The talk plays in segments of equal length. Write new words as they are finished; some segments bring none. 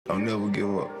Don't never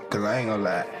give up. Cause I ain't gonna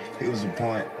lie, it was a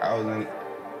point, I was in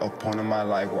a point in my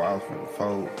life where I was finna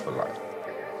fold, but like,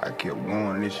 I kept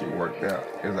going and this shit worked out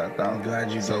as I thought. I'm glad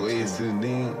you did. So ever since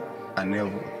then, I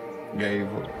never gave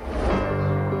up.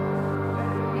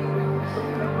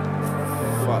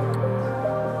 Fuck.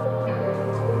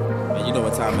 Man, you know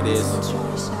what time it is.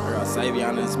 Girl, Savee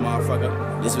on this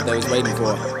motherfucker. This is what they was waiting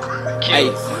for.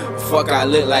 Hey, fuck, I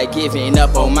look like giving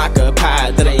up on my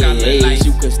compadre.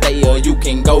 You can stay or you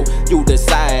can go, you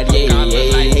decide, yeah.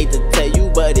 Hate to tell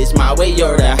you, but it's my way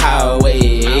or the highway.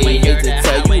 Hate to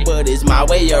tell you, but it's my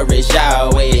way or it's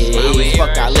your way.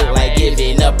 Fuck, I look like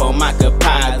giving up on my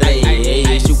compadre.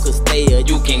 You can stay or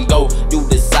you can go, you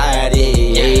decide,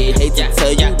 yeah. Hate to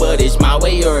tell you, but it's my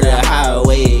way or the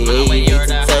highway. Hate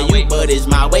to tell you, but it's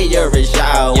my way or it's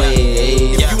your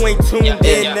way. If you ain't tuned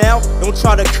in now, don't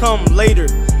try to come later.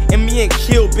 And me and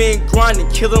Kill been grinding,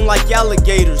 killing like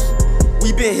alligators.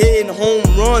 We been hitting home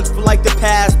runs for like the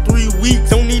past 3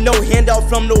 weeks. Don't need no handout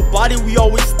from nobody, we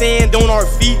always stand on our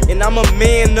feet. And I'm a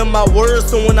man of my words,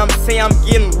 so when I'm saying I'm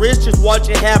getting rich, just watch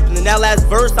it happen. And that last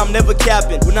verse, I'm never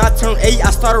capping. When I turned 8,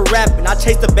 I started rapping. I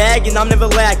chased the bag and I'm never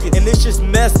lacking. And it's just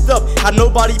messed up, how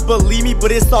nobody believe me,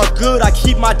 but it's all good, I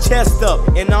keep my chest up.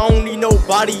 And I don't need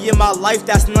nobody in my life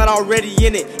that's not already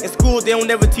in it. In school, they don't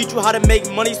ever teach you how to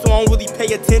make money, so I don't really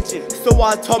pay attention. So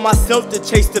I taught myself to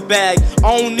chase the bag.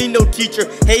 I don't need no teacher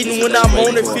hating when I'm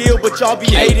on the field, but y'all be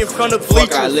hating in front of bleachers.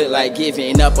 Fuck, I look like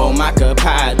giving up on my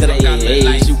compadre.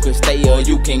 You can stay or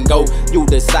you can go, you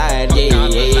decide, yeah.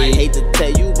 Hate to tell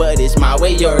you, but it's my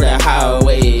way or the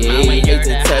highway. Hate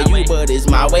to tell you, but it's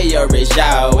my way or it's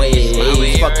your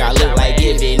way. Fuck, I look like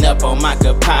giving up on my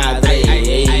compadre.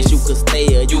 You can stay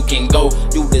or you can go,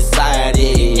 you decide,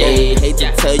 yeah. Hate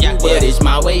to tell you, but it's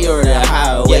my way or the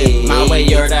highway. My way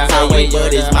or the highway,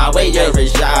 but it's my way or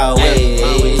it's your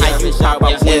way. How you talk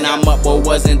about when I'm up or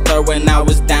wasn't there when I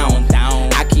was down?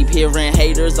 I keep hearing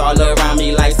haters all around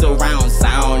me like surround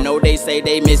sound. No, they say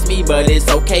they miss me, but it's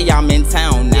okay, I'm in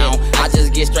town now. I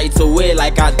just get straight to it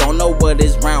like I don't know what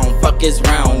is round. Fuck is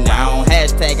round now.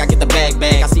 Hashtag I get the bag.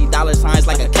 I see dollar signs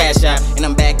like a cash app, and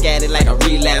I'm back at it like a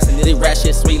relapse. And this rap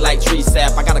shit sweet like tree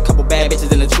sap. I got a couple bad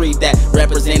bitches in the tree that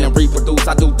represent and reproduce.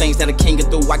 I do things that a king can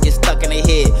do. I get stuck in their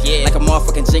head like a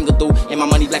motherfucking jingle do. And my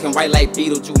money black and white like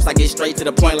Beetlejuice. I get straight to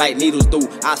the point like needles do.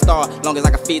 I star long as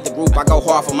I can feed the group. I go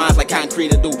hard for mines like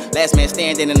concrete to do. Last man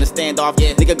standing in the standoff.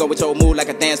 Nigga go with your mood like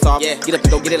a dance off. Get up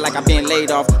and go get it like I been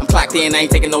laid off. I'm clocked in, I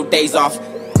ain't taking no days off.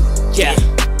 Yeah.